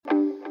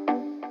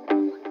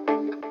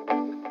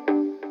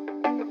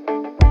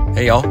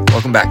Hey y'all,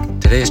 welcome back.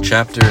 Today's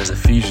chapter is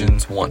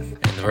Ephesians 1, and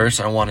the verse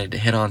I wanted to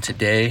hit on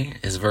today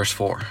is verse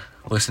 4.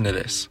 Listen to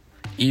this.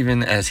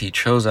 Even as he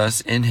chose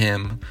us in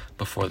him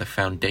before the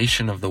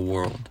foundation of the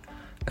world,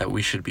 that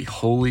we should be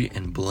holy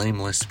and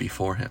blameless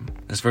before him.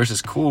 This verse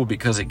is cool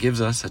because it gives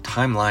us a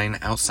timeline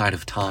outside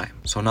of time.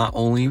 So not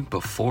only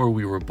before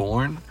we were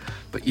born,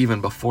 but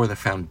even before the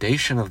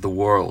foundation of the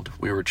world,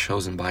 we were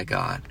chosen by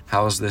God.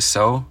 How is this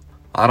so?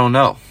 I don't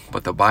know,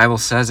 but the Bible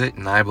says it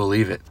and I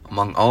believe it.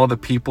 Among all the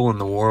people in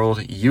the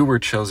world, you were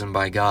chosen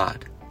by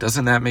God.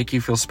 Doesn't that make you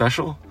feel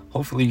special?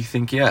 Hopefully you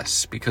think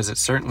yes, because it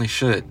certainly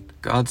should.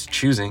 God's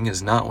choosing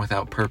is not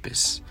without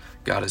purpose.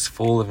 God is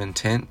full of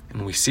intent,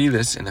 and we see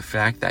this in the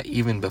fact that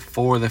even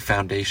before the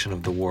foundation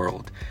of the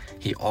world,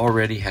 he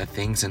already had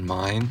things in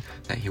mind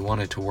that he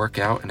wanted to work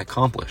out and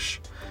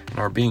accomplish. And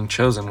our being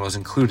chosen was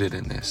included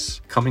in this.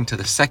 Coming to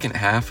the second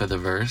half of the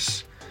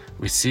verse,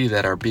 we see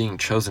that our being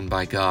chosen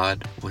by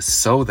God was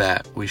so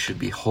that we should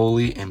be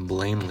holy and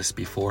blameless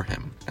before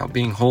him. Now,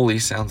 being holy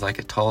sounds like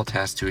a tall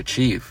task to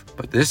achieve,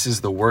 but this is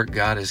the work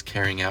God is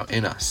carrying out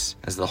in us.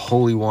 As the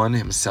Holy One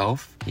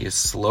himself, he is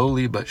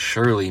slowly but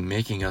surely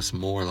making us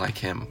more like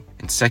him.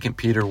 In 2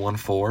 Peter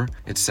 1:4,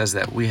 it says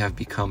that we have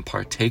become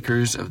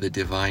partakers of the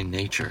divine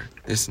nature,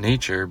 this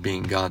nature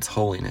being God's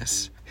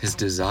holiness. His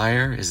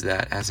desire is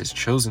that as his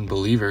chosen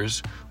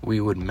believers,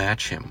 we would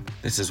match him.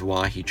 This is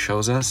why he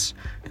chose us,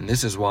 and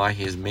this is why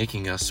he is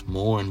making us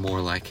more and more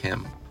like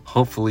him.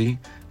 Hopefully,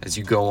 as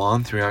you go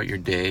on throughout your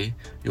day,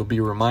 you'll be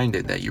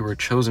reminded that you were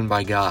chosen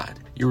by God.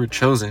 You were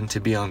chosen to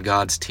be on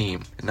God's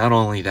team. And not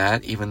only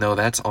that, even though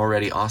that's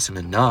already awesome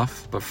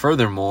enough, but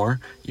furthermore,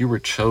 you were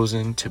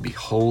chosen to be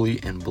holy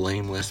and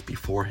blameless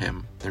before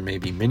him. There may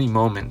be many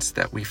moments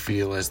that we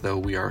feel as though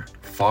we are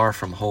far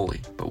from holy,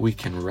 but we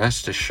can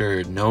rest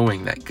assured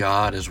knowing that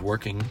God is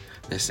working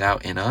this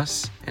out in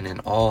us and in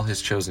all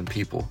his chosen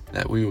people,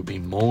 that we will be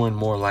more and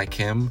more like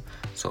him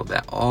so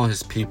that all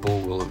his people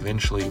will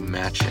eventually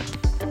match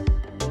him.